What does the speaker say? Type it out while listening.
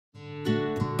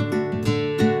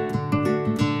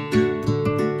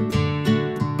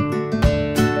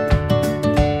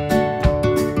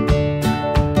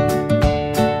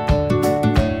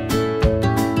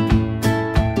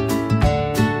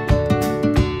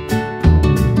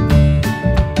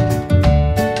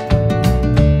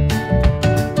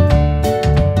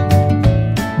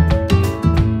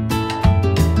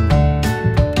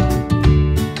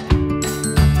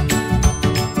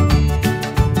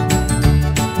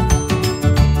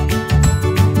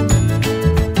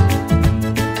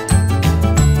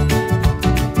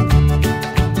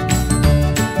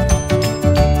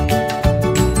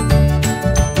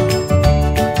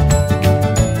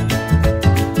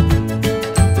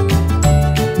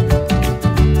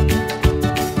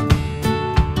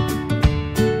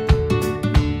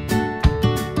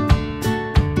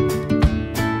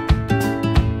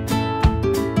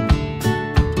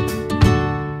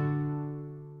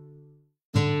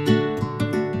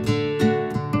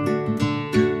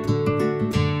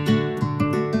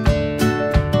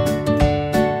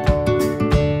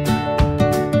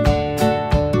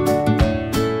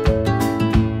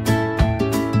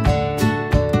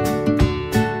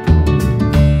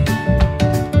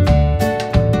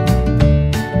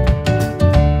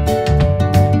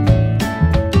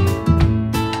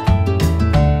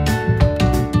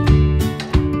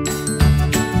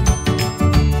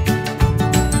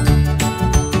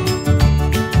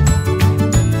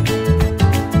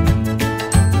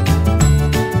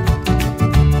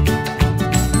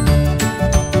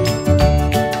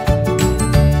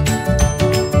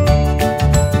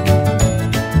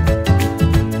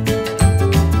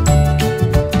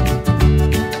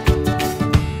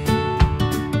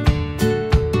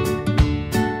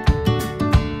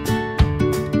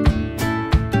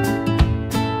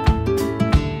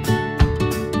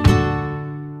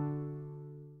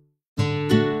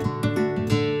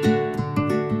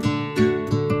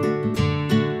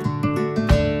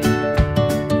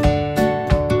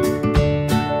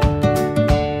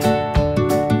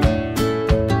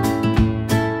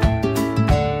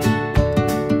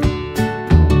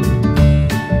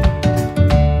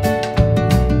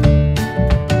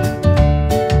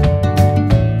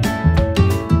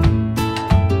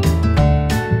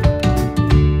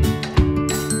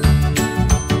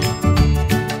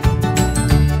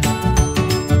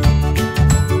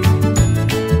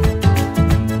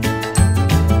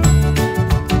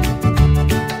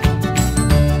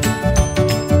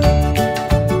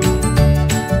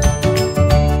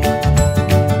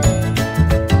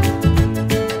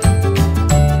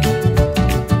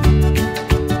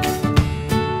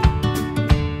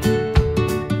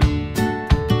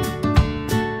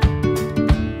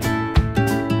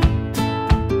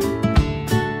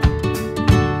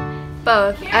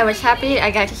I was happy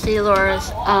I got to see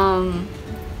Laura's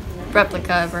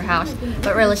replica of her house,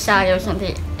 but really sad it wasn't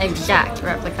the exact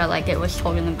replica like it was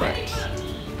told in the books.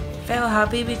 Feel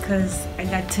happy because I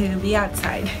got to be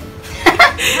outside.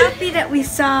 Happy that we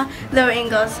saw Laura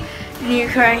Ingalls' new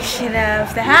creation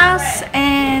of the house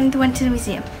and went to the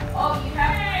museum.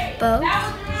 Both.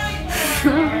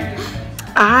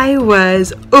 I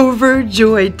was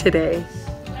overjoyed today.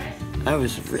 I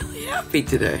was really happy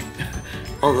today.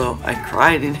 Although I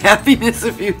cried in happiness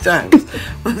a few times.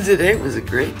 But today was a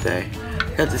great day.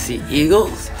 Got to see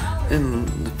eagles in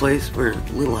the place where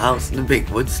Little House in the Big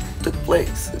Woods took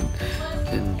place.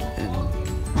 And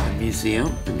a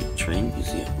museum, a train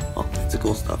museum. All kinds of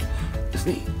cool stuff. It's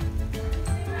neat.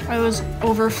 I was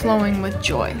overflowing with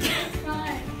joy.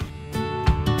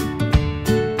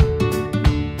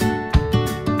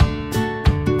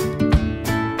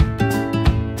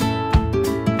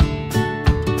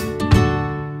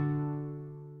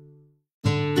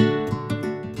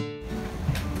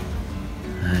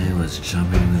 I was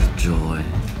jumping with joy.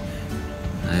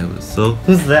 I was so...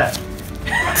 Who's that?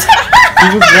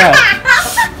 Who was that?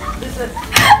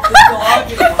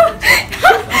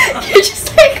 You just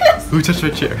take this. Who touched my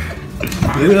chair?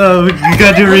 You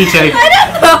gotta do a retake.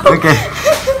 Okay.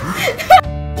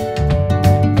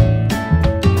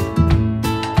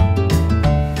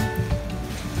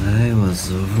 I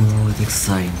was overwhelmed with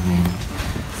excitement.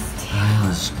 I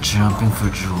was jumping for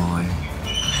joy.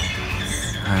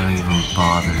 I don't even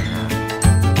bother.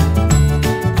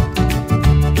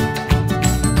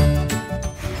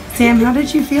 Sam, how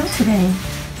did you feel today?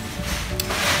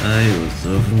 I was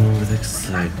overwhelmed with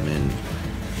excitement.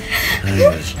 I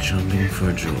was jumping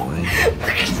for joy.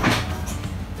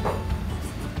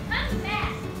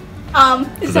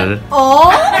 Is that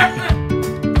all?